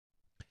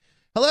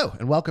Hello,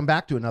 and welcome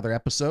back to another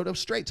episode of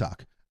Straight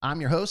Talk. I'm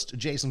your host,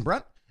 Jason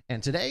Brunt,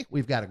 and today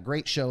we've got a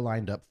great show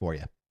lined up for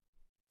you.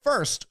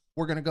 First,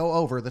 we're going to go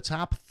over the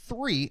top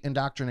 3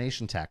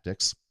 indoctrination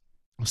tactics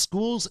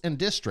schools and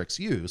districts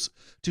use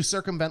to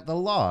circumvent the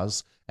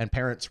laws and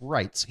parents'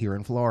 rights here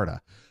in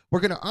Florida. We're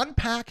going to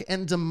unpack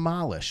and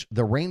demolish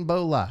the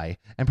rainbow lie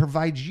and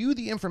provide you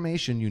the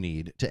information you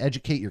need to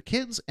educate your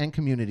kids and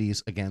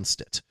communities against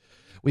it.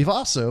 We've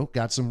also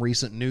got some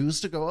recent news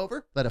to go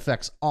over that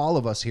affects all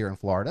of us here in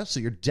Florida,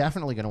 so you're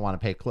definitely going to want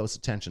to pay close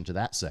attention to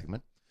that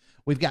segment.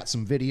 We've got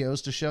some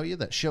videos to show you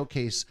that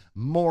showcase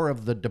more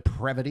of the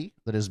depravity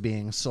that is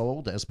being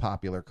sold as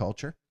popular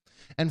culture.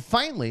 And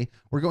finally,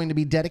 we're going to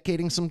be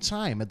dedicating some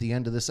time at the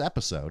end of this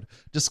episode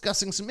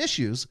discussing some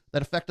issues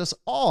that affect us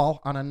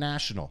all on a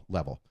national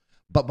level.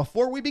 But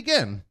before we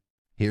begin,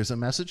 here's a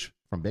message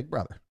from Big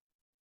Brother.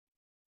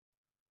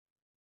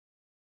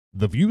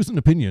 The views and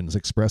opinions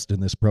expressed in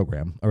this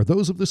program are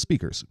those of the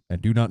speakers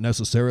and do not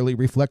necessarily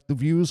reflect the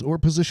views or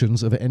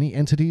positions of any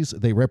entities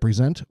they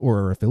represent or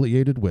are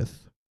affiliated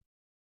with.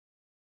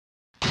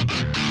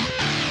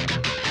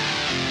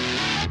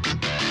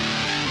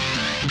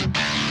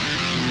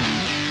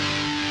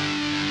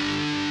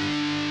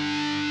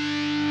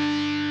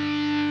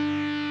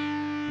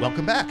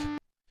 Welcome back.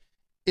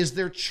 Is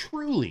there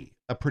truly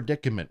a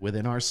predicament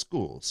within our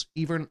schools,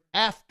 even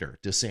after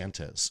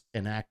DeSantis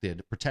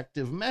enacted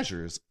protective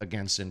measures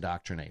against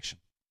indoctrination?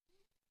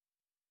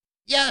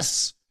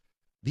 Yes!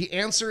 The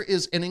answer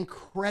is an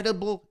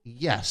incredible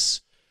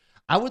yes.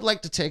 I would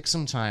like to take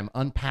some time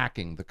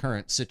unpacking the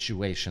current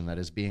situation that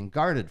is being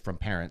guarded from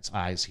parents'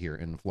 eyes here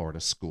in Florida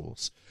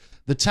schools.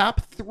 The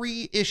top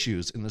 3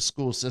 issues in the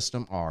school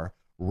system are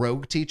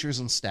rogue teachers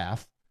and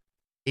staff,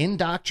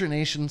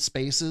 indoctrination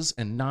spaces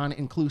and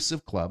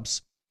non-inclusive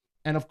clubs,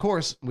 and of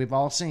course, we've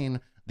all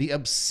seen the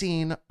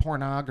obscene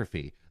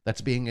pornography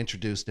that's being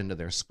introduced into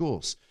their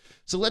schools.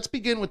 So let's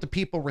begin with the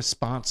people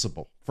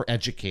responsible for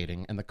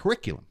educating and the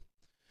curriculum.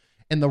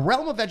 In the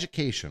realm of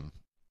education,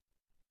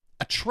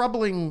 a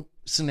troubling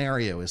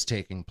scenario is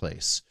taking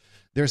place.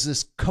 There's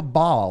this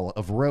cabal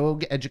of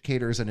rogue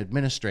educators and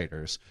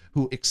administrators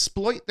who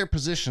exploit their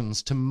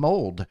positions to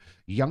mold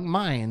young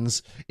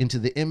minds into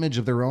the image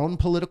of their own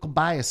political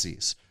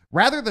biases.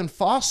 Rather than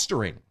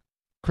fostering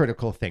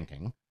critical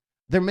thinking,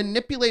 they're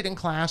manipulating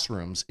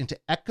classrooms into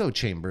echo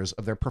chambers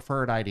of their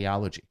preferred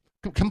ideology,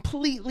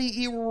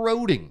 completely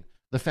eroding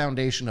the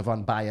foundation of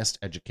unbiased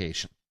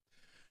education.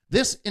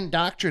 This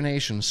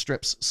indoctrination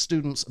strips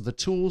students of the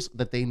tools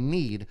that they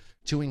need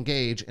to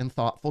engage in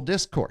thoughtful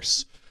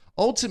discourse,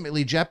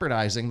 ultimately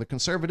jeopardizing the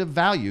conservative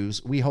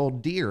values we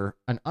hold dear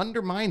and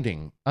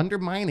undermining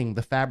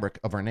the fabric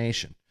of our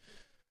nation.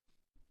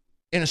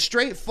 In a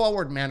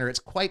straightforward manner, it's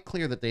quite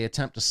clear that they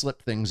attempt to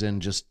slip things in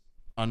just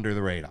under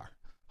the radar,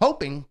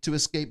 hoping to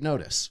escape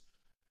notice.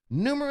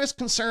 Numerous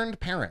concerned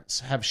parents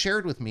have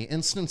shared with me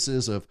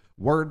instances of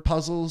word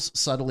puzzles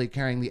subtly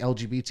carrying the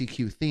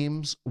LGBTQ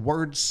themes,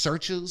 word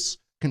searches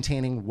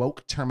containing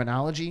woke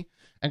terminology,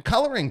 and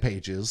coloring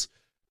pages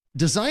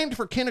designed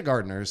for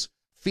kindergartners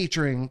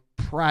featuring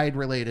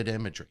pride-related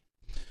imagery.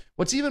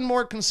 What's even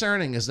more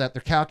concerning is that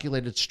their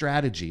calculated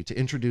strategy to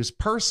introduce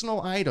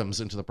personal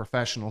items into the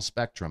professional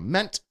spectrum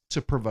meant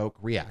to provoke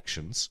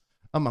reactions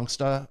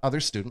amongst other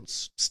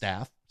students,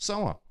 staff,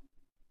 so on.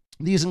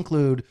 These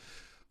include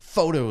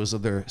photos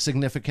of their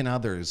significant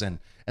others and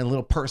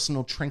little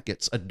personal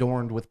trinkets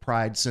adorned with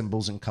pride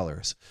symbols and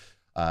colors.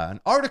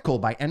 An article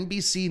by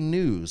NBC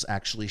News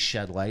actually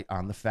shed light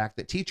on the fact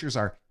that teachers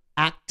are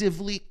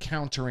actively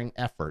countering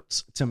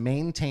efforts to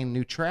maintain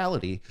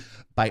neutrality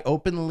by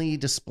openly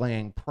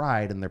displaying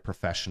pride in their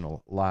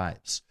professional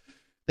lives.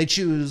 They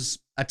choose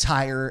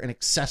attire and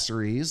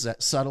accessories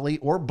that subtly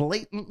or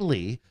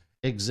blatantly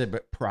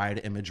exhibit pride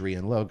imagery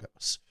and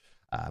logos,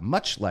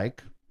 much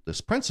like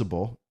this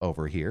principal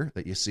over here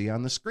that you see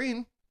on the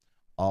screen,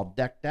 all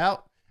decked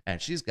out,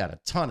 and she's got a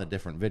ton of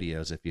different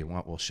videos. If you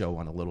want, we'll show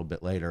one a little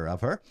bit later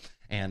of her.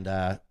 And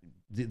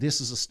this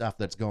is the stuff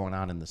that's going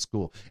on in the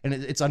school. And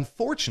it's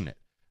unfortunate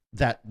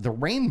that the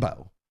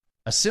rainbow,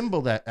 a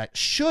symbol that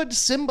should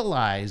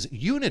symbolize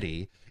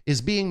unity,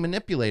 is being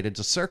manipulated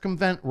to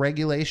circumvent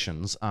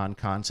regulations on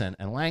content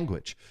and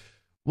language.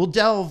 We'll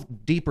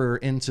delve deeper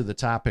into the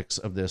topics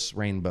of this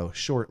rainbow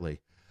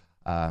shortly.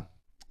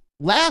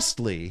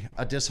 Lastly,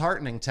 a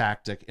disheartening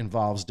tactic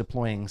involves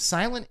deploying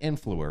silent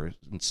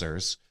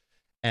influencers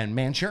and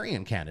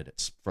Manchurian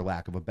candidates, for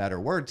lack of a better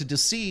word, to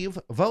deceive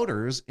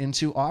voters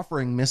into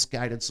offering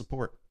misguided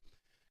support.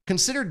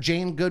 Consider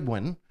Jane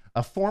Goodwin,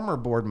 a former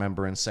board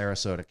member in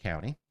Sarasota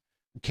County,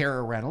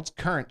 Kara Reynolds,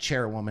 current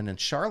chairwoman in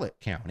Charlotte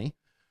County.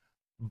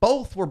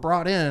 Both were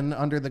brought in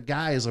under the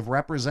guise of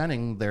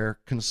representing their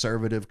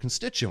conservative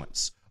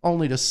constituents,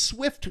 only to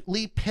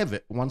swiftly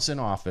pivot once in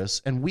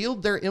office and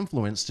wield their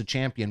influence to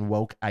champion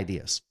woke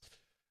ideas.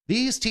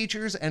 These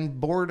teachers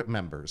and board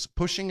members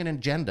pushing an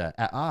agenda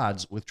at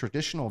odds with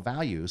traditional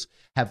values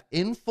have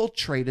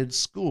infiltrated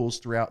schools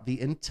throughout the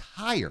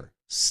entire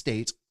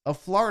state of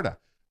Florida.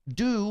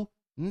 Do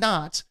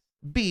not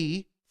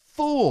be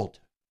fooled.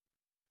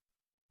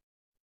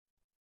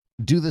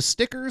 Do the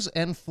stickers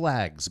and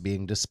flags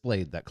being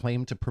displayed that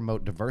claim to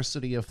promote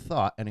diversity of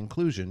thought and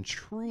inclusion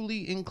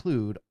truly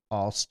include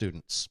all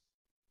students?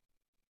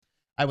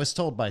 I was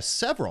told by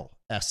several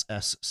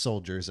SS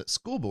soldiers at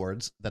school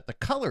boards that the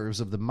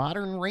colors of the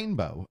modern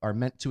rainbow are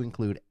meant to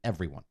include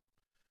everyone.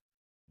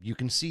 You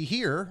can see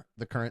here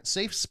the current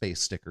safe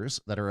space stickers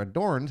that are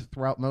adorned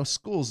throughout most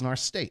schools in our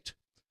state.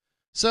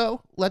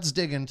 So let's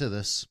dig into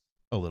this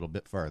a little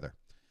bit further.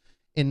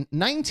 In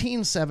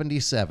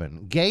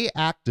 1977, gay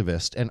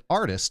activist and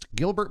artist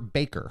Gilbert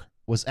Baker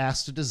was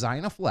asked to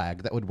design a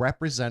flag that would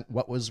represent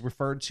what was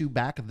referred to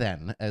back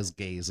then as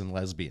gays and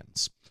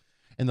lesbians.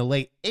 In the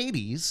late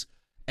 80s,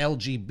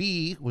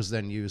 LGB was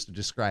then used to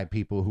describe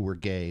people who were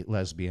gay,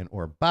 lesbian,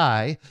 or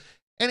bi,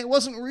 and it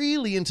wasn't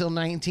really until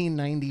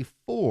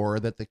 1994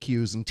 that the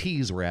Q's and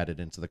T's were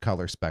added into the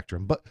color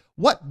spectrum. But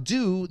what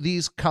do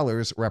these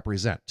colors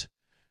represent?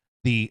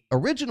 The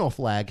original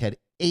flag had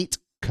 8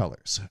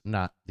 colors,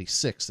 not the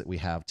 6 that we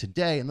have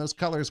today, and those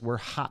colors were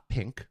hot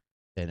pink,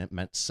 and it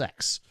meant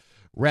sex.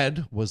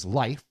 Red was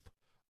life,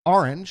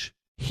 orange,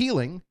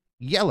 healing,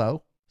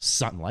 yellow,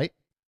 sunlight,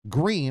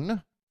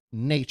 green,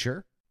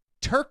 nature,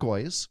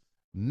 turquoise,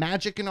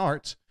 magic and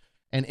art,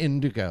 and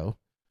indigo,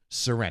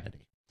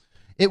 serenity.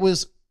 It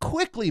was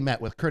quickly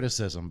met with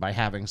criticism by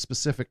having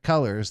specific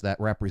colors that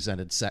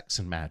represented sex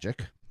and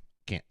magic.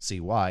 Can't see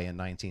why in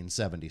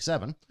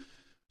 1977.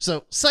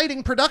 So,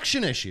 citing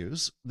production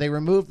issues, they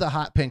removed the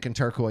hot pink and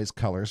turquoise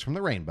colors from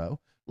the rainbow,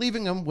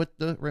 leaving them with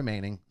the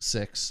remaining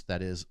 6,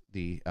 that is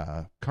the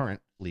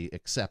currently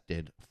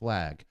accepted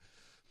flag.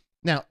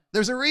 Now,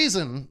 there's a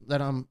reason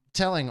that I'm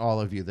telling all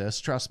of you this.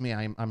 Trust me,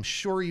 I'm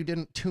sure you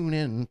didn't tune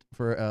in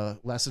for a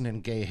lesson in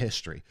gay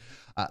history.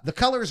 The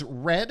colors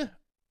red,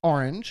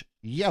 orange,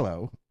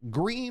 yellow,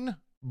 green,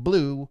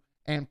 blue,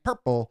 and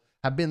purple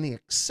have been the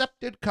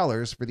accepted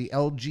colors for the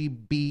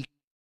LGB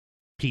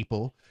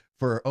people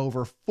for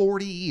over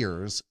 40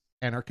 years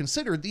and are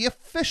considered the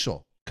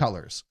official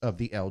colors of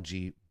the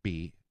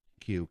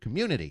LGBTQ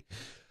community.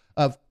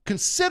 Of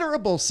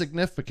considerable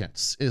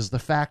significance is the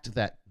fact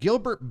that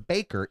Gilbert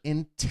Baker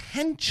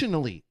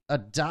intentionally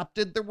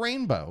adopted the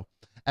rainbow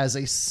as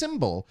a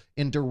symbol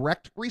in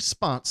direct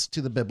response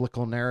to the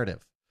biblical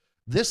narrative.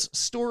 This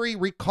story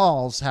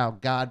recalls how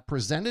God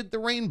presented the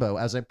rainbow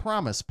as a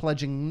promise,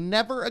 pledging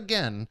never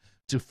again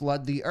to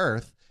flood the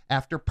earth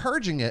after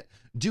purging it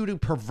due to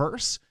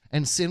perverse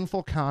and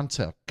sinful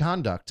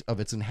conduct of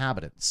its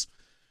inhabitants.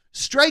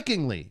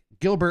 Strikingly,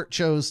 Gilbert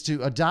chose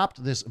to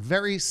adopt this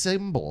very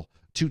symbol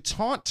to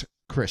taunt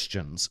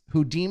Christians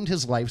who deemed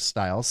his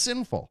lifestyle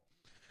sinful.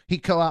 He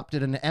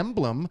co-opted an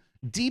emblem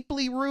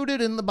deeply rooted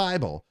in the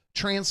Bible,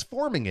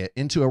 transforming it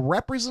into a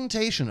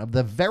representation of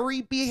the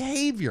very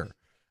behavior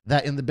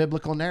that in the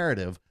biblical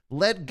narrative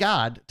led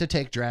God to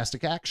take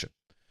drastic action.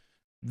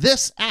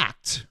 This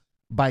act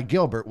by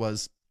Gilbert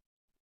was,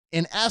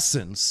 in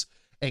essence,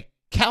 a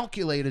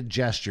calculated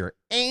gesture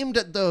aimed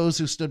at those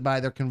who stood by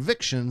their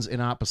convictions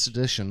in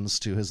oppositions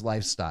to his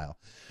lifestyle.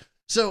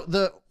 So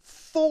the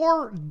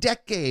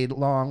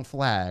 4-decade-long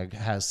flag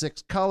has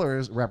 6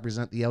 colors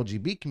represent the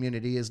LGBT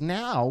community is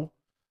now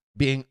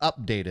being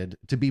updated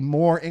to be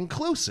more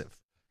inclusive.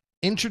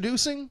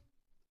 Introducing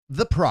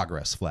the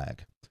Progress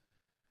flag.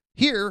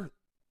 Here,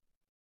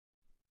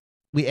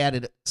 we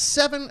added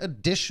 7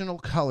 additional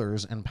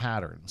colors and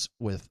patterns,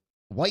 with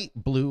white,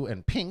 blue,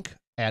 and pink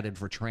added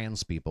for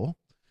trans people,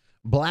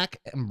 black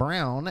and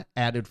brown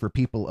added for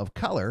people of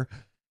color,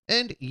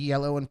 and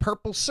yellow and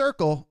purple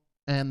circle,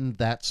 and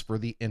that's for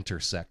the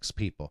intersex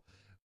people.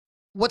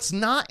 What's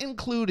not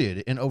included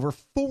in over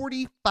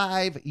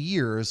 45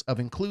 years of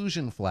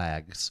inclusion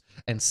flags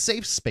and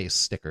safe space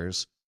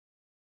stickers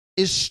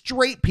is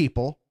straight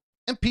people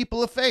and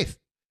people of faith.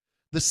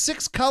 The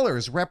 6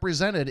 colors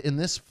represented in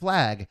this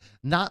flag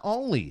not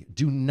only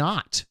do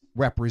not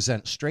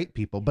represent straight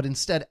people, but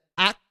instead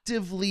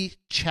actively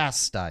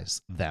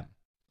chastise them.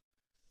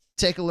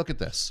 Take a look at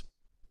this.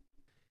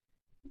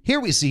 Here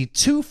we see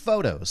 2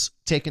 photos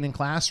taken in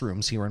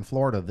classrooms here in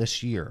Florida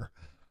this year.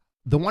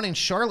 The one in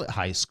Charlotte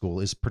High School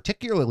is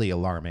particularly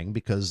alarming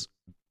because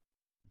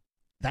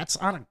that's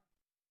on a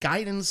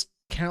guidance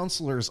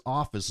counselor's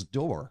office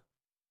door.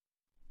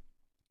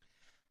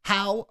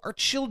 How are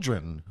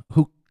children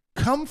who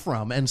come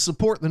from and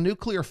support the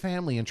nuclear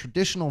family and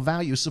traditional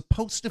values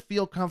supposed to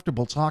feel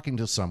comfortable talking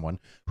to someone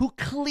who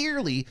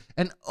clearly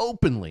and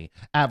openly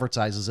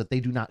advertises that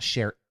they do not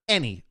share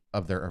any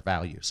of their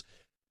values?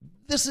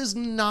 This is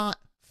not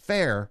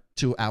fair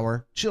to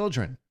our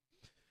children.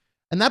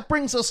 And that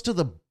brings us to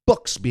the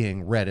books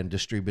being read and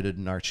distributed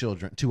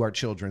to our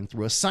children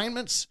through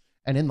assignments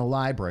and in the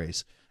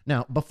libraries.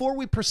 Now, before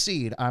we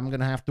proceed, I'm going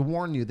to have to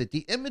warn you that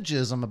the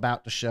images I'm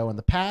about to show and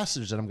the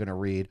passage that I'm going to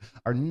read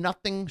are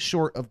nothing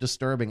short of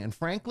disturbing and,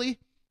 frankly,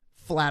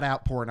 flat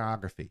out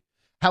pornography.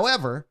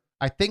 However,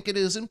 I think it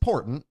is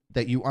important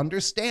that you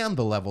understand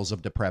the levels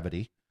of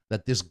depravity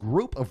that this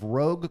group of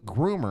rogue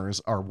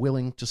groomers are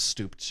willing to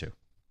stoop to.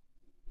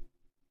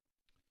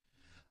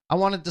 I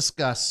want to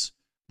discuss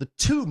the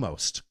 2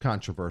 most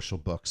controversial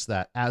books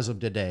that, as of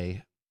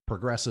today,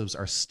 progressives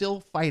are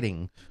still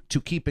fighting to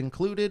keep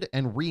included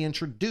and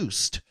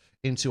reintroduced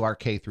into our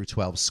K through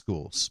 12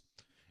 schools.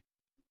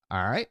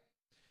 All right.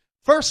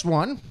 First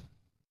one,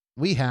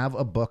 we have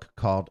a book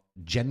called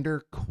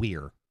Gender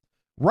Queer,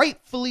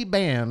 rightfully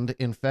banned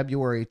in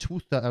February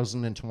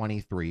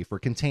 2023 for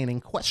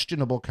containing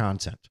questionable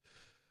content.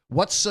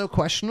 What's so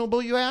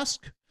questionable, you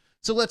ask?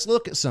 So let's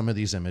look at some of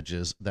these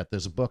images that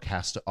this book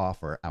has to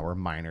offer our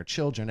minor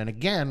children. And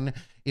again,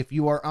 if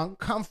you are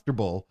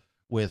uncomfortable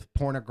with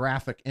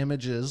pornographic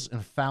images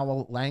and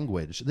foul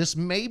language, this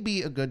may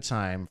be a good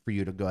time for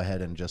you to go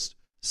ahead and just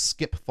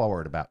skip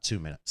forward about 2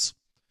 minutes.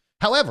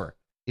 However,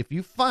 if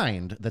you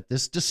find that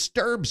this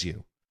disturbs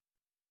you,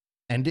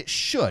 and it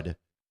should,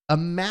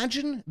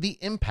 imagine the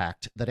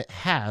impact that it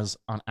has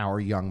on our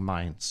young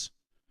minds.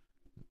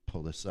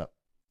 Pull this up.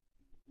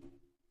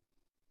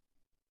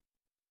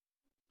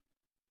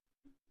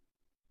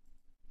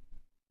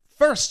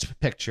 First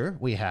picture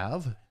we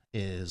have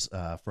is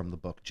from the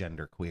book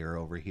Gender Queer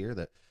over here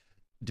that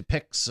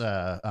depicts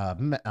a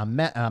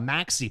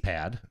maxi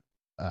pad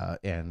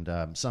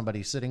and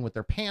somebody sitting with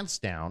their pants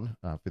down,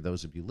 for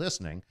those of you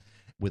listening,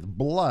 with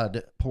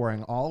blood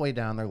pouring all the way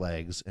down their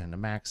legs and a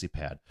maxi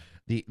pad.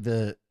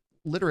 The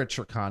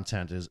literature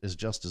content is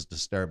just as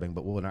disturbing,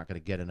 but we're not going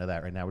to get into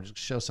that right now. We're just going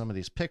to show some of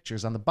these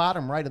pictures. On the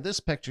bottom right of this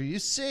picture, you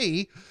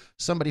see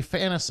somebody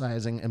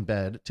fantasizing in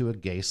bed to a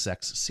gay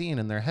sex scene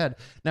in their head.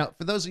 Now,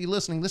 for those of you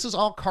listening, this is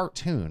all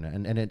cartoon,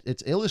 and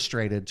it's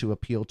illustrated to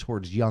appeal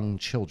towards young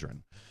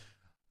children.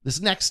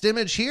 This next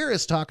image here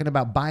is talking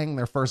about buying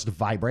their first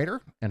vibrator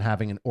and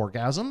having an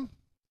orgasm.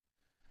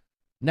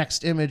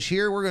 Next image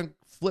here, we're going to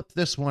flip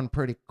this one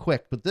pretty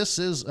quick, but this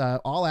is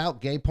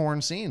all-out gay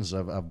porn scenes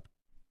of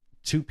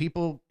two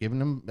people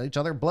giving each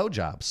other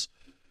blowjobs.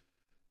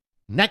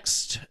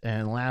 Next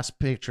and last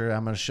picture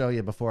I'm going to show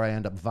you before I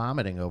end up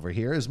vomiting over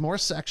here is more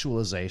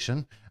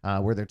sexualization,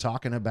 where they're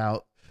talking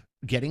about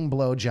getting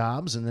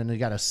blowjobs, and then you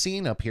got a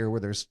scene up here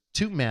where there's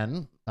two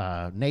men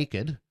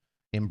naked,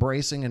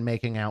 embracing and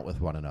making out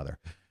with one another.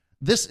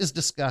 This is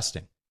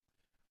disgusting.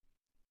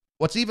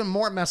 What's even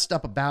more messed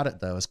up about it,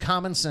 though, is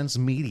Common Sense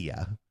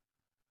Media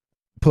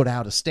put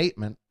out a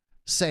statement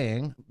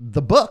saying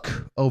the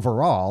book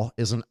overall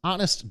is an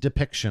honest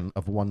depiction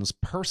of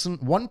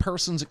one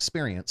person's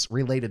experience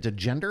related to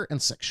gender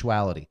and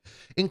sexuality,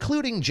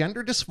 including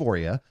gender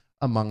dysphoria,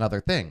 among other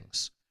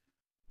things.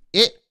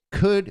 It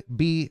could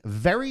be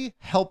very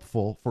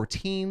helpful for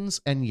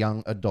teens and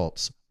young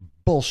adults.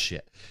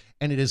 Bullshit.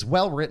 And it is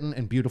well written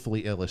and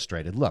beautifully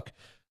illustrated. Look,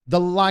 The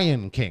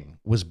Lion King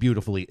was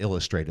beautifully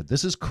illustrated.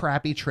 This is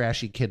crappy,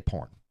 trashy kid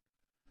porn.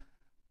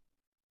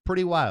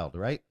 Pretty wild,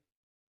 right?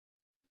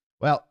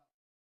 Well,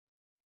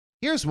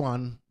 here's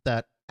one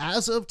that,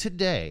 as of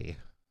today,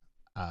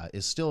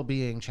 is still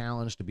being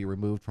challenged to be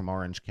removed from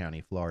Orange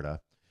County,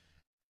 Florida,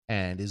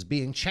 and is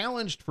being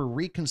challenged for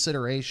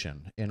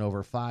reconsideration in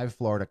over 5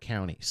 Florida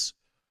counties.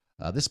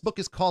 This book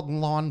is called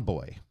Lawn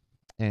Boy,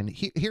 and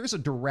here's a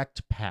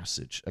direct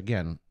passage.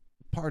 Again,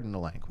 pardon the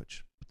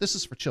language, but this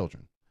is for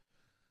children.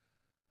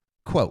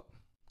 Quote,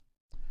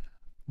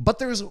 "But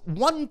there's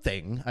one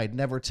thing I'd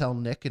never tell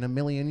Nick in a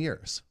million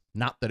years.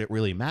 Not that it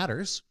really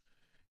matters.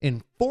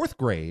 In 4th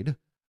grade,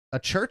 a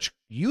church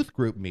youth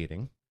group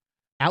meeting,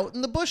 out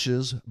in the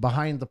bushes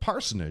behind the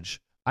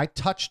parsonage, I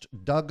touched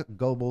Doug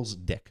Goebel's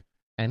dick,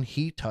 and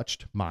he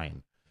touched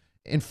mine.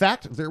 In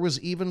fact, there was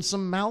even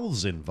some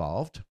mouths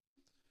involved.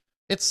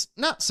 It's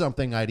not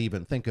something I'd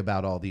even think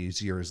about all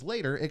these years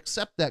later,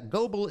 except that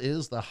Goebel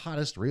is the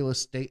hottest real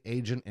estate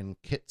agent in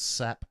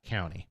Kitsap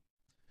County."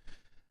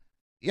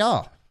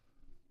 Yeah,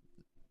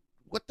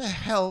 what the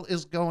hell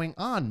is going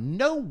on?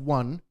 No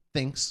one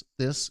thinks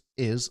this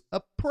is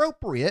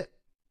appropriate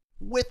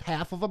with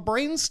half of a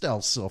brain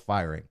cell still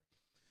firing.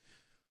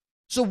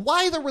 So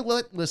why the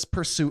relentless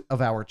pursuit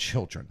of our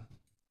children?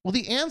 Well,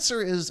 the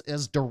answer is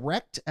as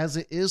direct as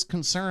it is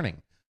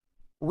concerning.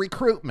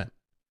 Recruitment.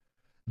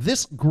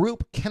 This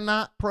group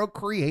cannot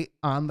procreate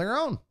on their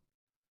own.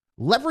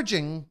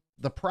 Leveraging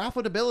the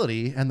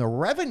profitability and the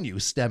revenue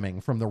stemming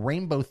from the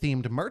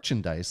rainbow-themed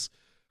merchandise,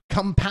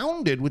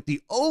 compounded with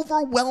the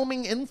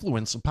overwhelming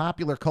influence of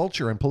popular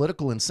culture and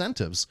political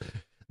incentives,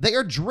 they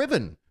are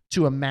driven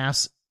to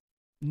amass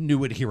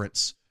new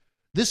adherents.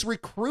 This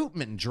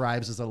recruitment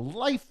drives as a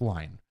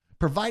lifeline,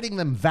 providing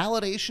them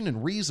validation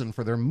and reason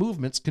for their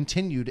movement's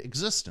continued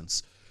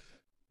existence.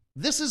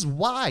 This is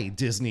why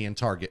Disney and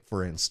Target,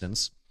 for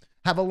instance,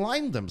 have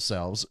aligned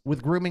themselves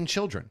with grooming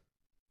children.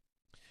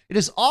 It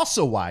is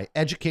also why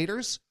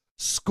educators,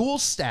 school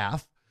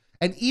staff,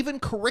 and even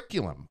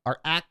curriculum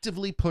are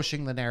actively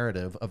pushing the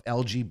narrative of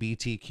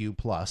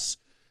LGBTQ+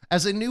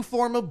 as a new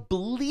form of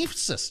belief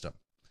system.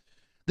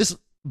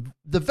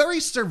 The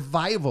very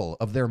survival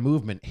of their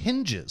movement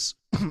hinges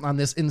on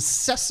this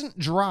incessant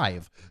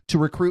drive to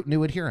recruit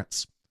new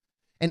adherents.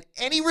 And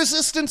any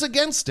resistance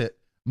against it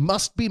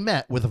must be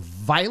met with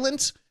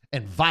violent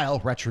and vile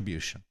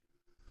retribution.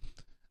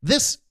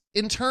 This,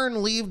 in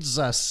turn, leads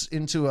us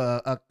into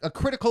a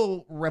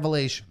critical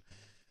revelation.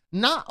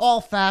 Not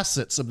all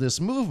facets of this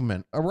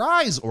movement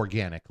arise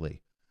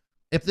organically.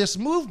 If this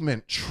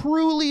movement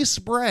truly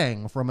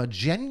sprang from a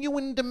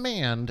genuine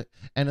demand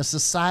and a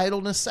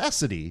societal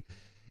necessity,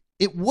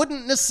 it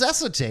wouldn't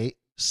necessitate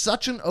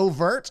such an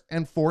overt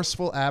and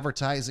forceful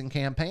advertising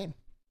campaign.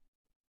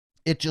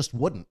 It just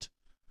wouldn't.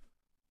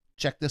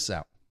 Check this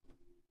out.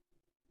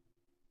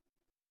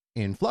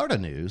 In Florida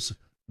news,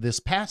 this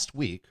past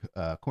week,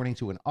 according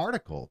to an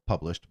article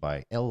published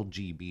by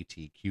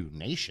LGBTQ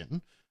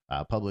Nation,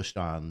 published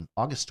on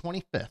August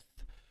 25th,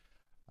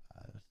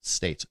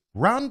 states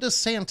Ron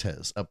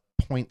DeSantis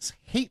appoints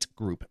hate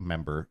group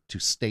member to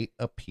state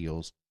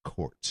appeals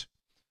court.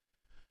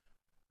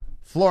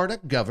 Florida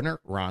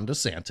Governor Ron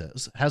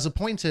DeSantis has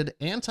appointed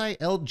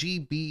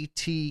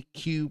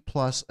anti-LGBTQ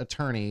plus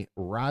attorney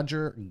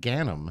Roger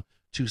Ganim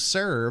to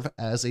serve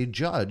as a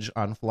judge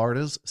on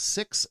Florida's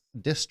 6th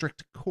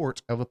District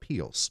Court of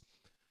Appeals.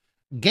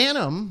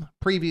 Ganim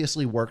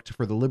previously worked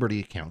for the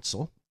Liberty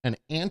Counsel, an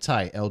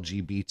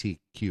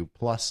anti-LGBTQ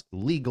plus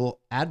legal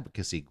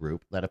advocacy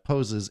group that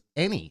opposes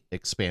any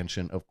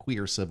expansion of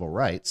queer civil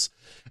rights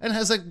and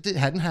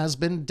has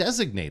been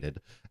designated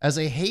as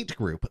a hate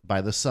group by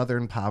the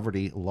Southern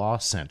Poverty Law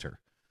Center.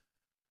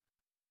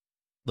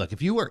 Look,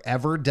 if you were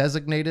ever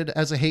designated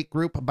as a hate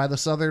group by the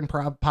Southern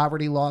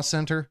Poverty Law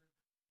Center,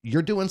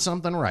 you're doing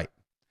something right.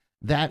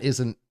 That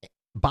is,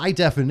 by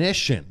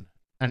definition,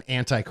 an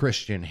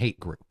anti-Christian hate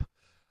group.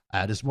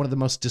 It is one of the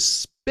most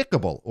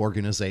despicable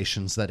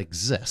organizations that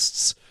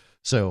exists.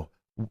 So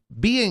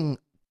being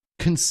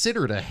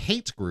considered a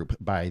hate group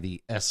by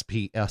the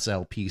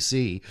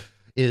SLPC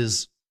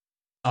is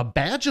a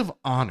badge of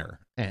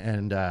honor,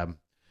 and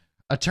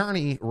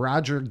attorney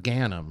Roger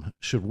Ganim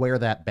should wear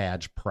that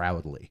badge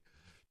proudly.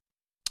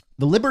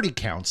 The Liberty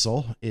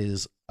Counsel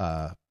is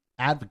an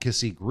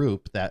advocacy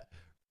group that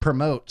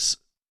promotes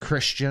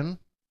Christian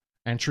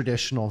and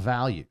traditional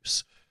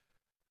values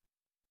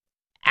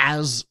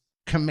as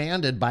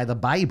commanded by the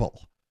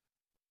Bible.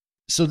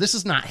 So this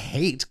is not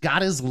hate.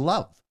 God is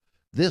love.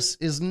 This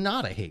is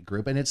not a hate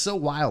group. And it's so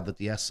wild that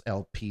the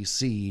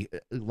SLPC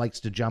likes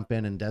to jump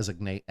in and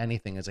designate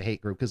anything as a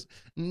hate group, because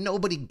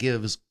nobody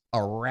gives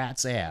a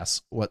rat's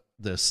ass what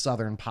the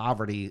Southern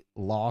Poverty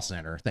Law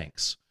Center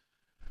thinks.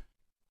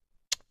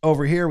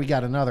 Over here, we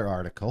got another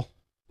article.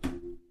 So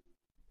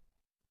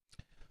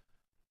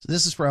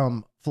this is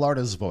from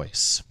Florida's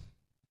Voice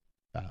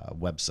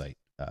website,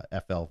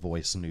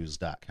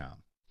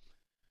 flvoicenews.com.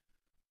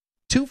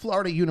 2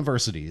 Florida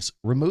universities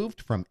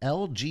removed from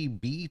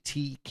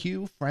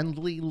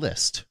LGBTQ-friendly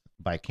list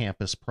by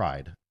Campus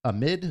Pride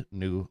amid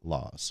new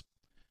laws.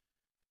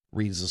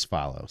 Reads as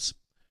follows.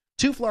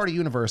 2 Florida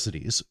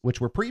universities,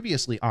 which were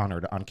previously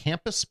honored on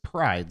Campus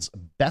Pride's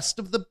Best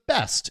of the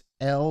Best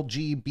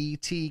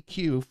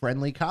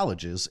LGBTQ-friendly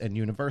colleges and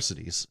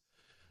universities,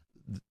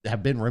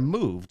 have been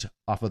removed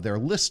off of their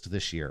list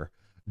this year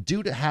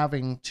due to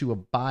having to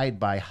abide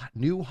by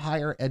new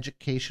higher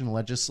education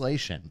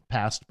legislation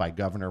passed by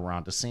Governor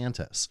Ron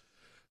DeSantis.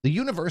 The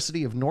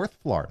University of North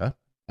Florida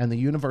and the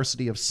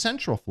University of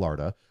Central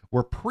Florida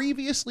were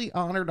previously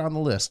honored on the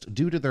list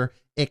due to their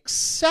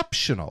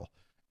exceptional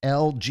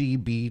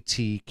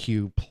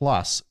LGBTQ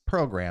plus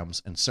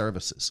programs and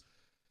services.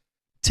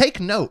 Take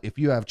note if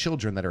you have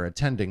children that are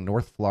attending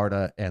North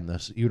Florida and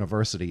the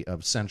University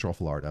of Central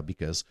Florida,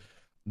 because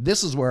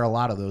this is where a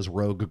lot of those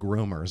rogue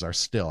groomers are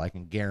still, I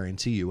can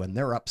guarantee you, and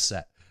they're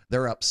upset.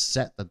 They're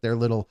upset that their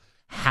little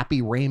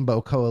happy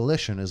rainbow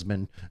coalition has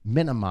been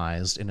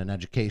minimized in an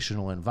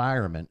educational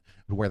environment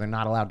where they're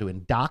not allowed to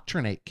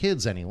indoctrinate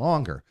kids any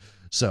longer.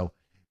 So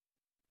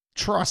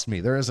trust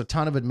me, there is a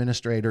ton of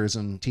administrators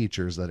and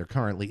teachers that are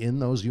currently in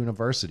those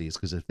universities,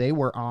 because if they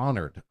were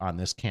honored on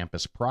this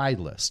Campus Pride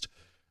list,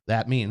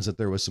 that means that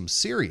there was some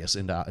serious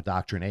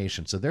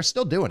indoctrination. So they're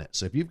still doing it.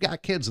 So if you've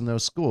got kids in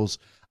those schools,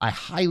 I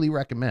highly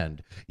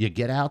recommend you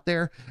get out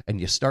there and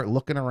you start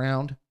looking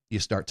around, you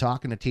start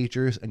talking to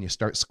teachers, and you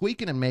start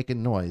squeaking and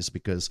making noise,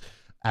 because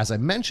as I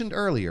mentioned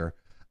earlier,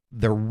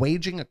 they're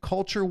waging a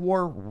culture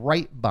war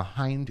right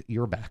behind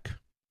your back.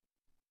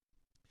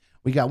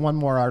 We got one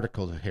more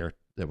article here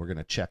that we're going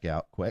to check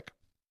out quick.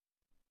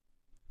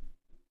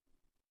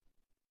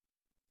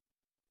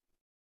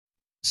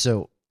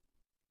 So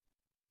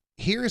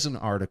here's an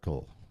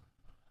article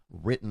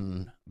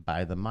written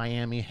by the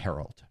Miami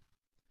Herald.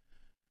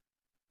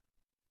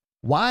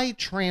 Why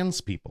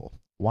trans people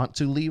want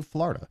to leave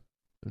Florida.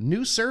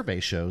 New survey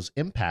shows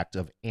impact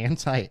of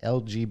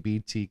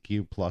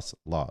anti-LGBTQ plus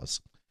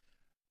laws,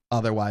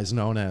 otherwise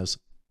known as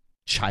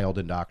child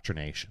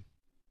indoctrination.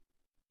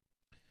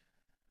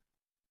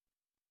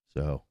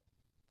 So,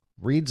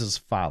 reads as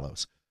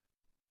follows.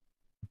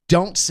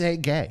 Don't say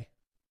gay.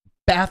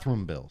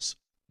 Bathroom bills.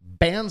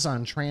 Bans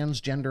on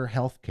transgender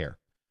health care.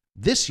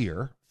 This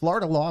year,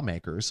 Florida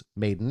lawmakers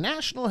made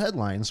national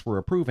headlines for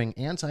approving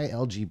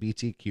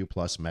anti-LGBTQ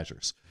plus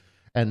measures.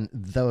 And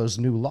those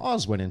new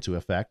laws went into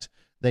effect.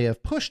 They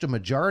have pushed a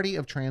majority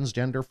of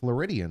transgender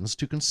Floridians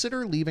to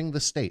consider leaving the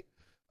state,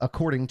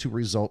 according to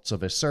results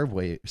of a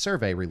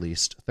survey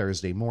released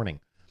Thursday morning.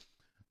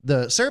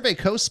 The survey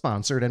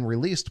co-sponsored and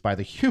released by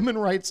the Human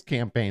Rights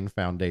Campaign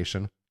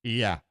Foundation.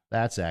 Yeah,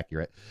 that's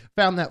accurate,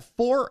 found that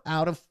 4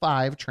 out of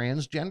 5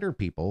 transgender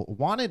people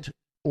wanted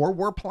or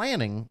were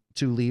planning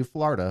to leave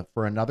Florida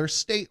for another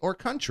state or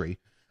country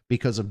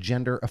because of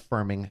gender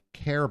affirming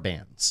care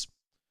bans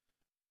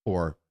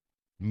or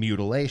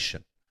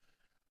mutilation.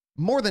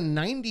 More than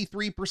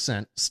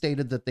 93%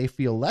 stated that they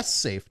feel less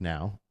safe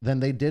now than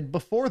they did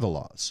before the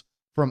laws.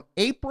 From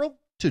April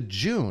to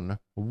June,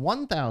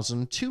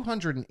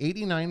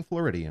 1,289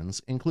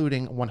 Floridians,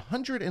 including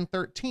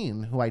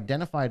 113 who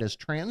identified as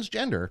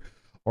transgender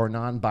or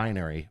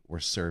non-binary, were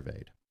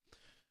surveyed.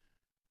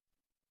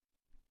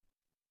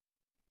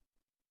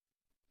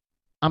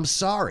 I'm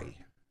sorry,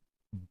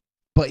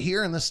 but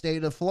here in the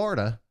state of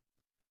Florida,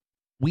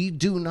 we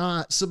do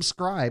not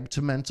subscribe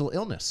to mental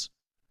illness.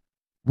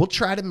 We'll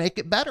try to make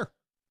it better.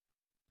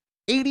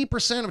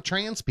 80% of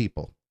trans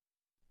people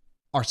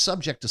are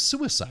subject to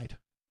suicide.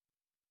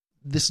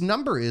 This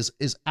number is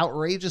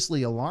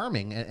outrageously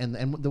alarming,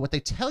 and what they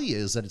tell you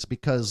is that it's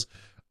because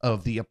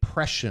of the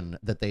oppression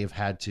that they've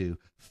had to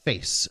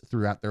face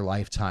throughout their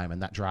lifetime,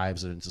 and that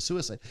drives it into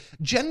suicide.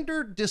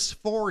 Gender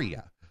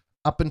dysphoria,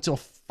 up until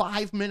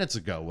 5 minutes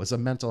ago, was a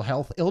mental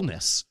health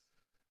illness,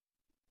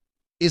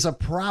 is a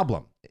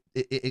problem.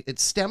 It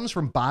stems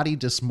from body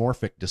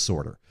dysmorphic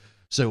disorder.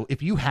 So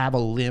if you have a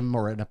limb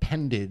or an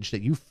appendage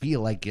that you feel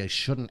like you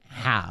shouldn't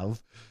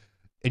have,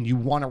 and you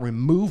want to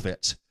remove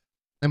it,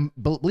 and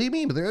believe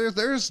me, there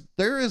is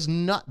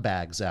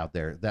nutbags out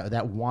there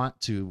that want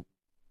to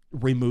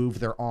remove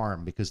their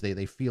arm because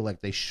they feel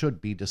like they should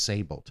be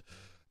disabled.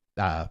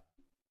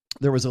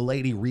 There was a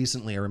lady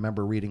recently, I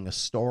remember reading a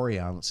story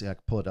on, let's see, I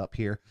can pull it up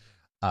here,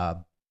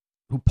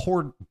 who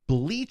poured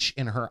bleach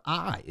in her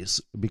eyes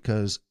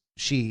because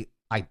she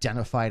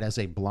identified as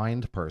a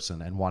blind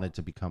person and wanted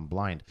to become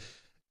blind.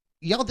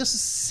 Y'all, this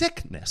is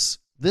sickness.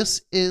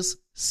 This is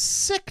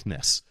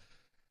sickness.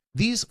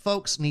 These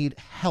folks need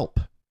help.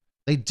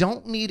 They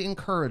don't need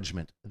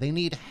encouragement. They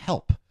need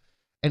help.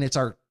 And it's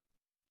our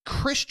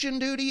Christian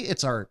duty,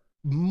 it's our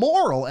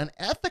moral and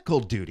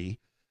ethical duty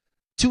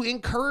to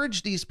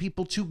encourage these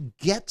people to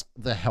get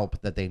the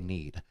help that they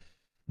need.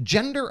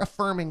 Gender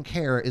affirming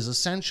care is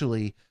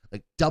essentially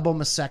like double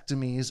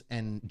mastectomies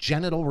and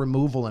genital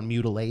removal and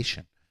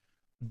mutilation.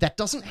 That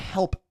doesn't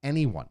help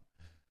anyone.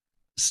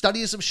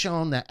 Studies have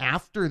shown that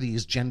after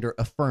these gender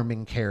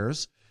affirming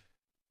cares,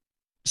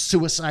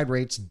 suicide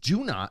rates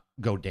do not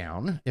go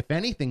down. If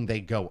anything,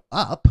 they go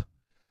up.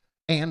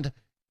 And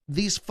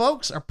these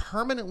folks are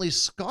permanently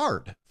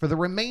scarred for the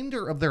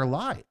remainder of their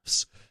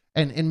lives.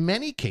 And in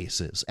many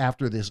cases,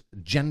 after this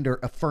gender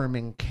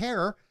affirming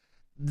care,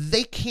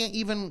 they can't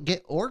even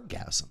get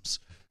orgasms.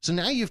 So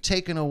now you've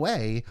taken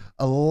away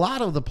a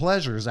lot of the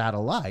pleasures out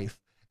of life,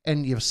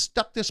 and you've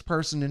stuck this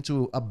person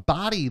into a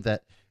body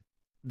that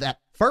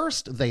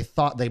first they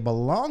thought they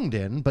belonged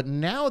in, but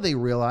now they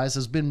realize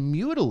has been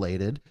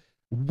mutilated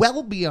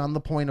well beyond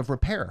the point of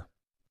repair.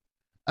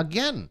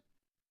 Again,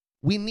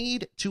 we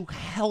need to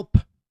help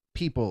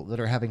people that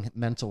are having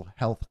mental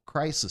health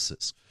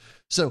crises.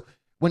 So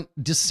when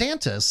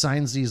DeSantis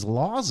signs these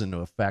laws into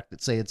effect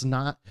that say it's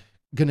not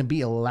going to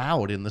be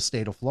allowed in the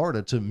state of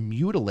Florida to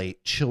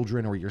mutilate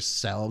children or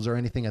yourselves or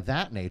anything of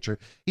that nature,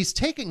 he's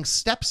taking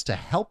steps to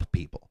help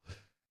people.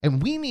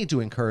 And we need to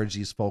encourage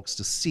these folks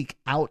to seek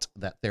out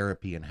that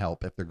therapy and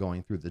help if they're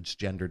going through the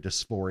gender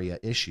dysphoria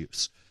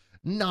issues,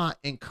 not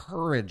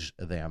encourage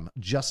them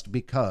just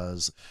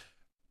because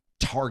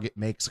Target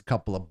makes a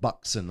couple of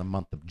bucks in the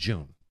month of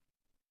June.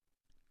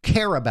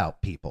 Care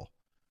about people.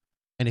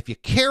 And if you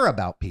care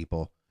about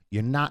people,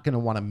 you're not going to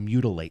want to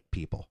mutilate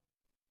people.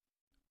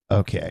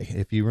 Okay,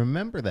 if you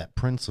remember that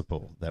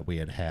principle that we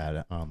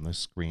had on the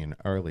screen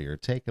earlier,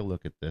 take a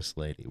look at this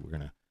lady. We're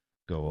going to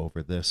go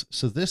over this.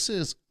 So this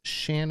is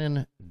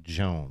Shannon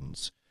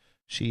Jones.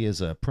 She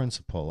is a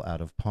principal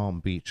out of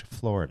Palm Beach,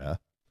 Florida.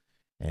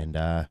 And,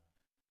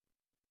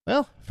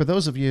 well, for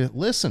those of you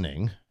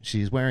listening,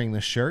 she's wearing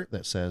this shirt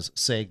that says,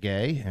 "Say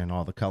Gay," and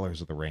all the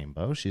colors of the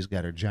rainbow. She's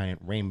got her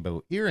giant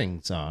rainbow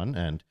earrings on,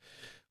 and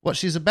what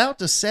she's about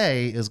to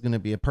say is going to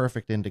be a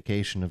perfect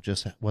indication of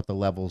just what the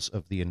levels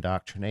of the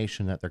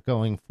indoctrination that they're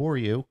going for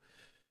you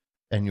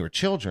and your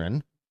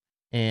children.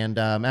 And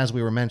as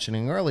we were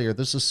mentioning earlier,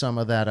 this is some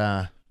of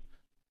that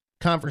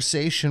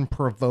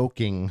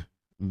conversation-provoking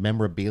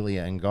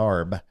memorabilia and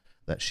garb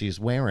that she's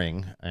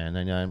wearing. And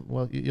then,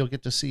 well, you'll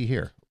get to see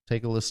here.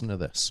 Take a listen to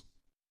this.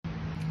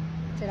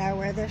 Did I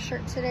wear this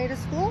shirt today to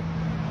school?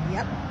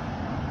 Yep.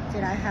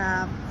 Did I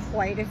have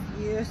quite a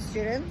few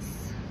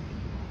students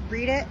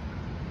read it?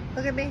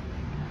 Look at me.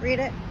 Read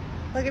it.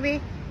 Look at me.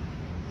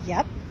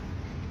 Yep.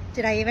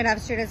 Did I even have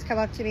students come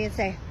up to me and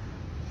say,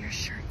 "Your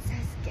shirt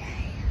says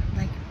gay"? I'm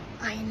like,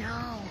 I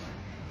know.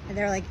 And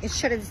they're like, "It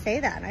shouldn't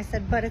say that." And I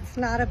said, "But it's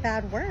not a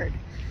bad word."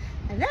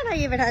 And then I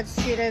even had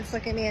students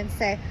look at me and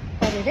say,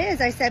 "But it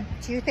is." I said,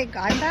 "Do you think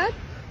I'm bad?"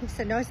 He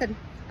said, "No." I said,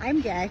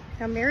 "I'm gay.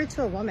 I'm married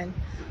to a woman.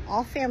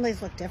 All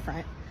families look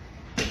different."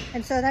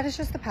 And so that is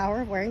just the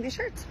power of wearing these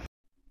shirts.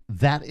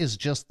 That is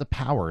just the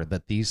power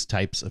that these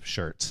types of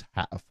shirts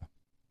have.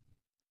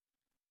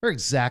 Her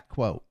exact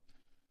quote.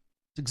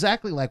 It's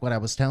exactly like what I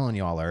was telling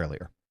you all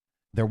earlier.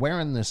 They're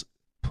wearing this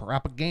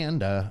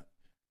propaganda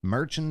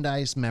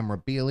merchandise,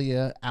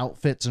 memorabilia,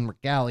 outfits, and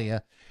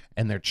regalia,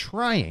 and they're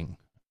trying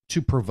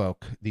to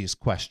provoke these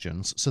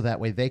questions so that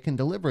way they can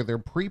deliver their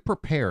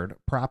pre-prepared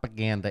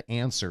propaganda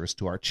answers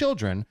to our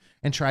children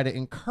and try to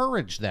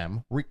encourage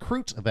them,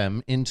 recruit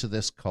them into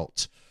this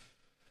cult.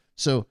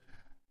 So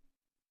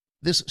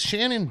this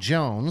Shannon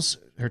Jones,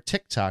 her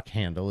TikTok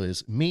handle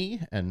is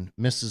Me and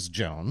Mrs.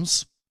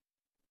 Jones.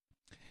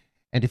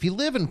 And if you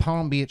live in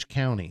Palm Beach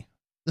County,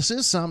 this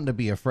is something to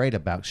be afraid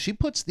about. She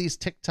puts these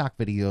TikTok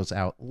videos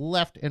out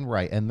left and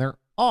right, and they're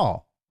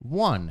all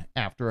one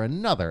after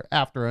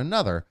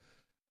another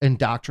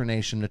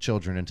indoctrination to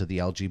children into the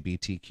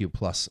LGBTQ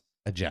plus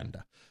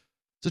agenda.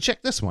 So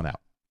check this one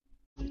out.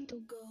 Little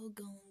girl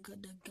gone got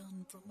a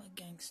gun from a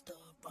gangster.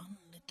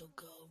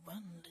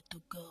 Run,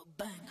 little girl,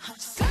 bang.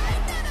 Say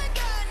that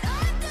again,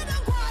 I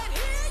didn't quite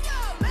hear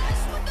ya.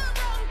 Mess with the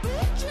wrong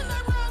bitch in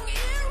the wrong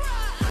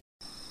era.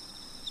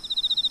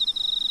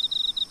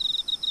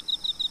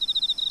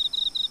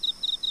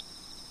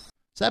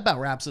 So that about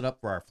wraps it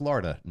up for our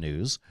Florida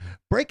news.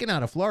 Breaking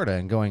out of Florida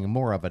and going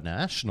more of a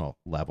national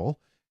level,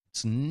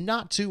 it's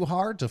not too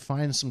hard to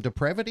find some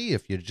depravity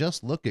if you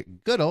just look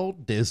at good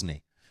old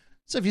Disney.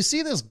 So if you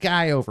see this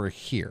guy over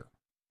here,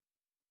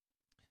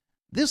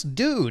 this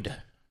dude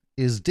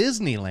is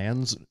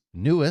Disneyland's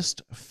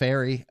newest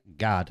fairy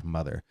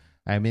godmother.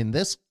 I mean,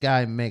 this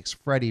guy makes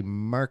Freddie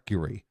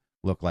Mercury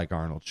look like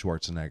Arnold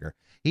Schwarzenegger.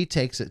 He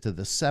takes it to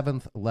the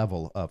 7th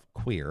level of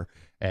queer.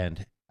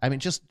 And I mean,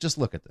 just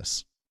look at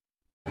this.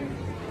 So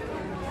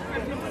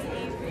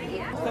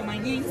my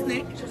name's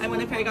Nick. I'm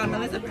one of Fairy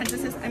Godmother's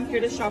apprentices. I'm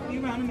here to shop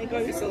you around and make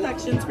all your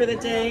selections for the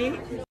day.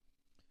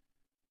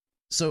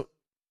 So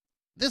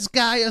this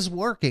guy is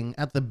working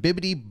at the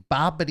Bibbidi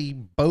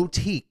Bobbidi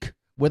Boutique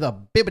with a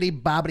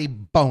Bibbidi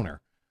Bobbidi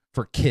boner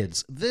for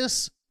kids.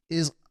 This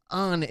is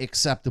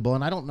unacceptable,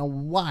 and I don't know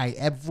why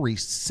every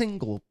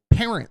single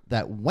parent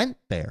that went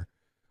there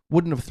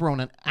wouldn't have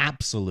thrown an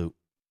absolute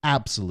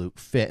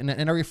fit. And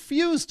I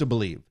refuse to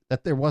believe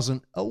that there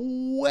wasn't a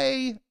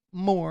way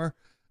more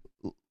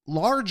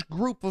large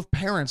group of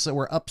parents that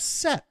were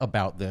upset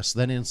about this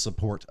than in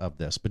support of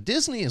this. But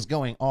Disney is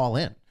going all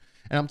in.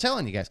 And I'm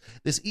telling you guys,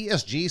 this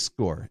ESG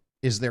score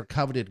is their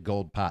coveted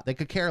gold pot. They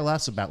could care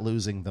less about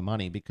losing the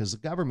money because the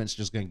government's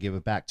just going to give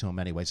it back to them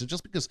anyway. So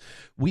just because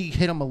we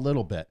hit them a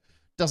little bit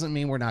doesn't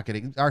mean we're not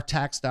getting our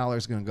tax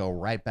dollars going to go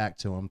right back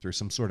to them through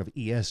some sort of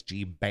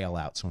ESG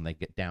bailouts when they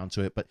get down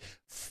to it. But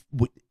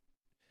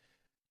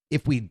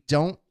if we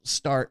don't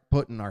start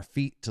putting our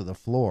feet to the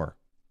floor,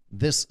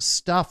 this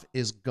stuff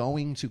is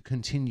going to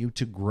continue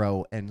to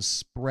grow and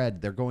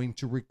spread. They're going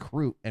to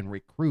recruit and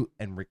recruit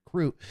and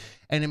recruit.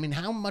 And I mean,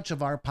 how much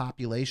of our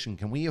population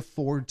can we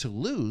afford to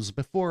lose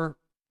before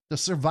the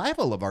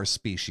survival of our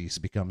species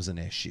becomes an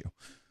issue?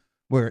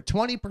 We're at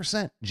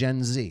 20%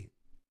 Gen Z.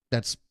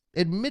 That's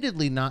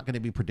admittedly not going to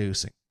be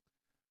producing.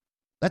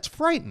 That's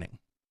frightening.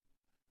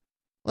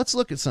 Let's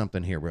look at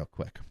something here real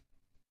quick.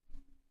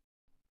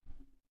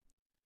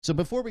 So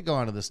before we go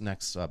on to this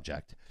next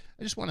subject,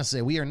 I just want to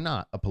say we are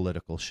not a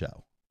political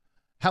show.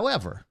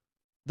 However,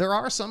 there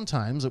are some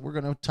times that we're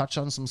going to touch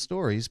on some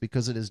stories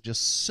because it is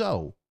just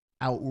so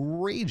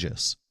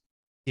outrageous.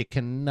 It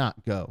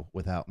cannot go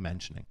without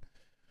mentioning.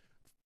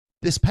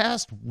 This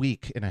past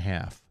week and a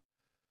half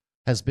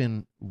has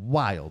been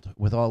wild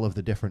with all of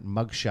the different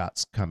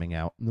mugshots coming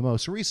out. The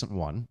most recent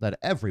one that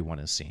everyone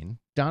has seen,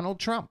 Donald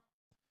Trump.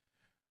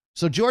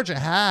 So Georgia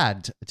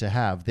had to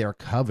have their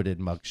coveted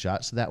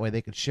mugshot so that way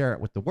they could share it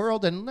with the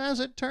world. And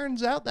as it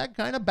turns out, that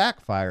kind of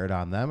backfired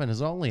on them and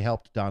has only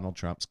helped Donald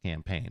Trump's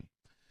campaign.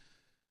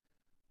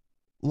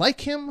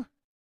 Like him,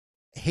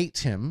 hate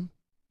him,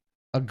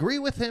 agree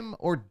with him,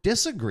 or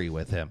disagree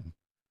with him,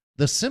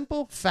 the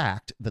simple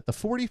fact that the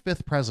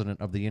 45th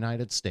president of the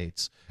United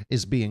States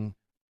is being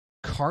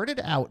carted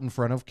out in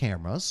front of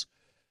cameras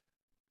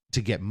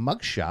to get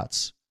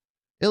mugshots,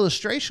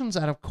 illustrations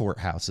out of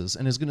courthouses,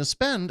 and is going to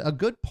spend a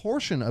good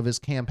portion of his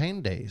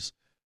campaign days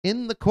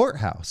in the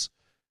courthouse.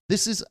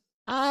 This is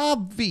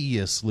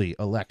obviously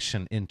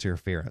election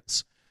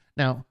interference.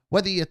 Now,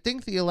 whether you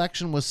think the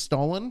election was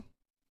stolen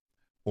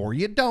or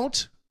you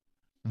don't,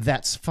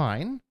 that's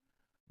fine.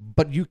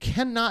 But you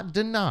cannot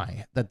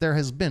deny that there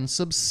has been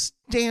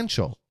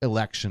substantial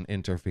election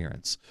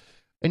interference.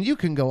 And you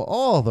can go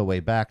all the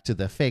way back to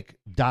the fake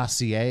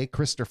dossier,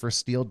 Christopher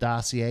Steele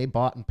dossier,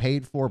 bought and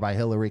paid for by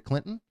Hillary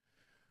Clinton.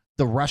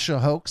 The Russia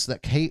hoax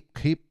that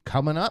keep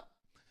coming up,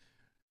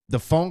 the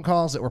phone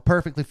calls that were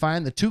perfectly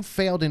fine, the 2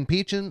 failed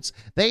impeachments,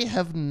 they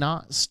have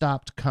not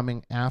stopped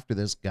coming after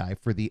this guy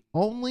for the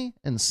only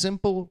and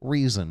simple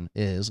reason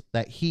is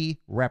that he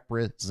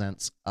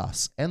represents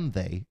us, and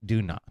they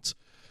do not.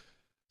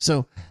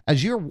 So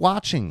as you're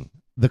watching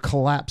the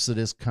collapse of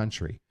this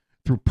country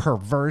through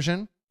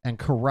perversion and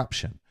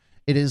corruption,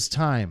 it is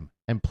time,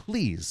 and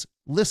please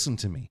listen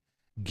to me,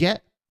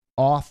 get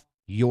off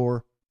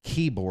your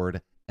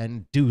keyboard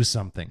and do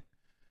something.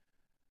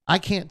 I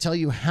can't tell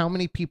you how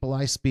many people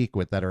I speak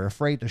with that are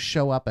afraid to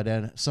show up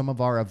at some of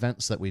our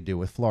events that we do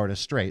with Florida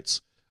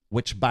Straits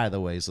which, by the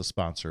way, is a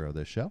sponsor of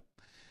this show.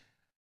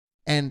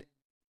 And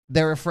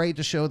they're afraid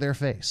to show their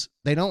face.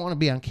 They don't want to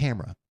be on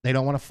camera. They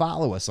don't want to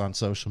follow us on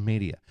social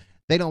media.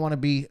 They don't want to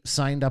be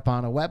signed up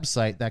on a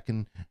website that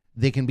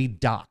they can be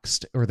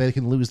doxxed or they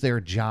can lose their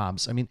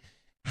jobs. I mean,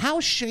 how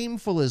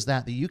shameful is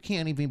that you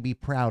can't even be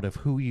proud of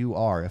who you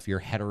are if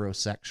you're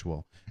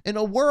heterosexual in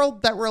a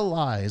world that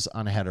relies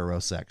on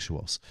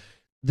heterosexuals?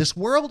 This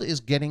world is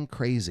getting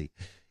crazy.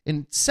 In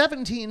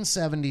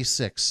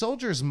 1776,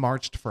 soldiers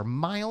marched for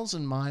miles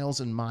and miles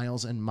and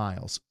miles and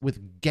miles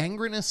with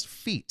gangrenous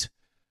feet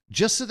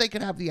just so they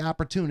could have the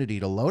opportunity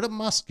to load a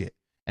musket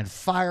and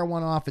fire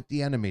one off at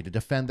the enemy to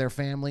defend their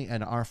family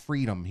and our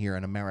freedom here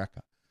in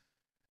America.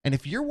 And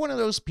if you're one of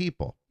those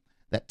people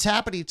that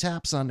tappity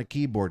taps on the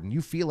keyboard and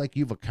you feel like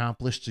you've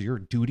accomplished your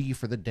duty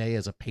for the day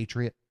as a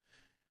patriot,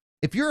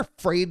 if you're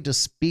afraid to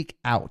speak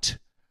out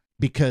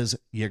because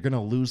you're going to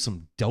lose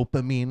some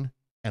dopamine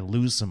and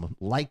lose some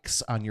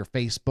likes on your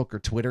Facebook or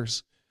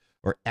Twitters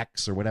or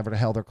X or whatever the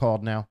hell they're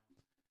called now,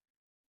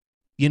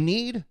 you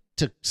need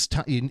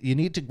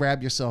to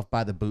grab yourself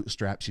by the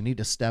bootstraps. You need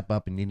to step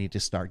up and you need to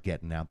start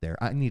getting out there.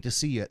 I need to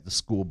see you at the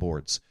school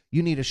boards.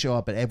 You need to show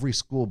up at every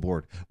school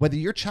board. Whether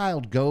your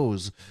child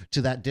goes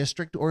to that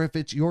district or if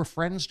it's your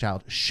friend's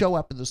child, show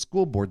up at the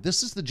school board.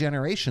 This is the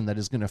generation that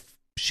is going to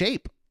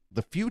shape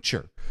the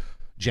future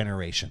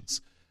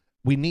generations.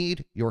 We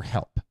need your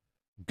help.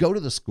 Go to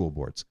the school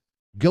boards.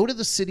 Go to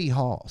the city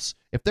halls.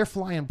 If they're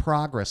flying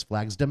progress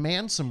flags,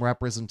 demand some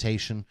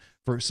representation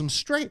for some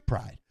straight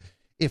pride.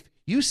 If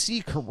you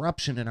see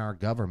corruption in our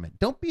government,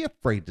 don't be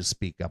afraid to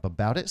speak up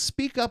about it.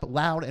 Speak up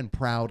loud and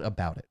proud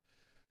about it.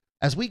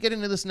 As we get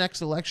into this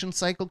next election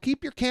cycle,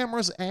 keep your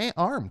cameras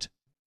armed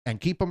and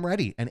keep them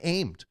ready and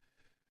aimed.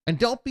 And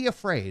don't be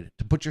afraid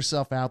to put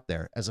yourself out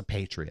there as a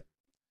patriot,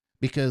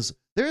 because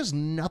there's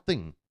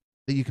nothing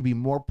that you can be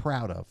more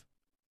proud of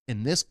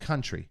in this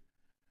country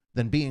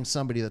than being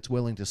somebody that's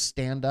willing to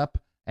stand up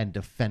and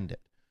defend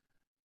it.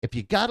 If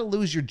you got to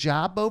lose your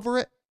job over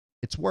it,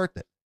 it's worth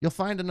it. You'll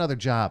find another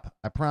job.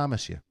 I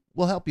promise you.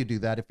 We'll help you do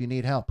that. If you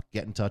need help,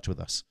 get in touch with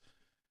us.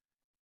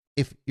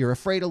 If you're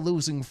afraid of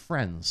losing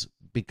friends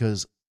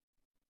because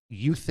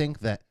you think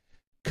that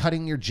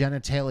cutting your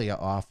genitalia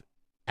off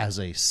as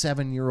a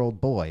 7-year-old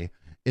boy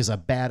is a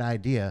bad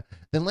idea,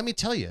 then let me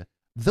tell you,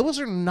 those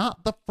are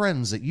not the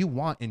friends that you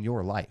want in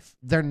your life.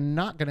 They're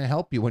not going to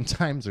help you when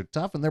times are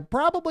tough, and they're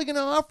probably going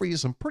to offer you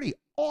some pretty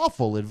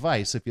awful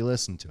advice if you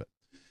listen to it.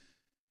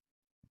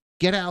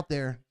 Get out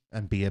there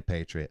and be a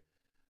patriot.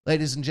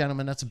 Ladies and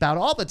gentlemen, that's about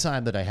all the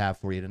time that I have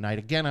for you tonight.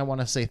 Again, I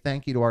want to say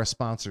thank you to our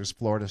sponsors,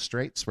 Florida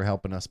Straits, for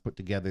helping us put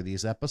together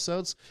these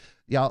episodes.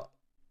 Y'all,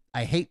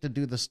 I hate to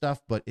do the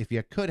stuff, but if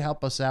you could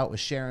help us out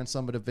with sharing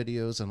some of the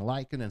videos and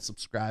liking and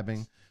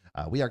subscribing.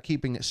 We are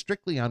keeping it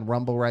strictly on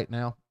Rumble right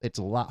now. It's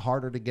a lot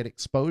harder to get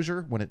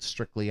exposure when it's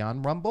strictly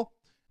on Rumble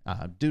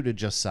due to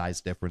just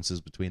size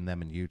differences between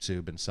them and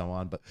YouTube and so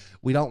on. But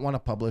we don't want to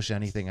publish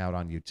anything out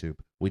on YouTube.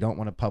 We don't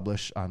want to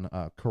publish on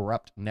a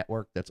corrupt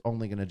network that's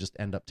only going to just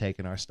end up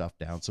taking our stuff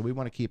down. So we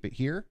want to keep it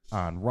here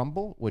on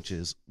Rumble, which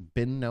has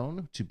been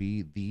known to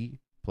be the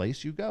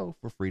place you go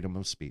for freedom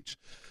of speech.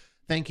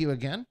 Thank you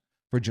again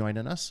for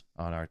joining us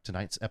on our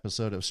tonight's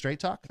episode of Straight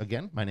Talk.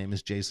 Again, my name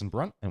is Jason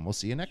Brunt, and we'll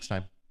see you next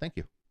time. Thank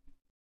you.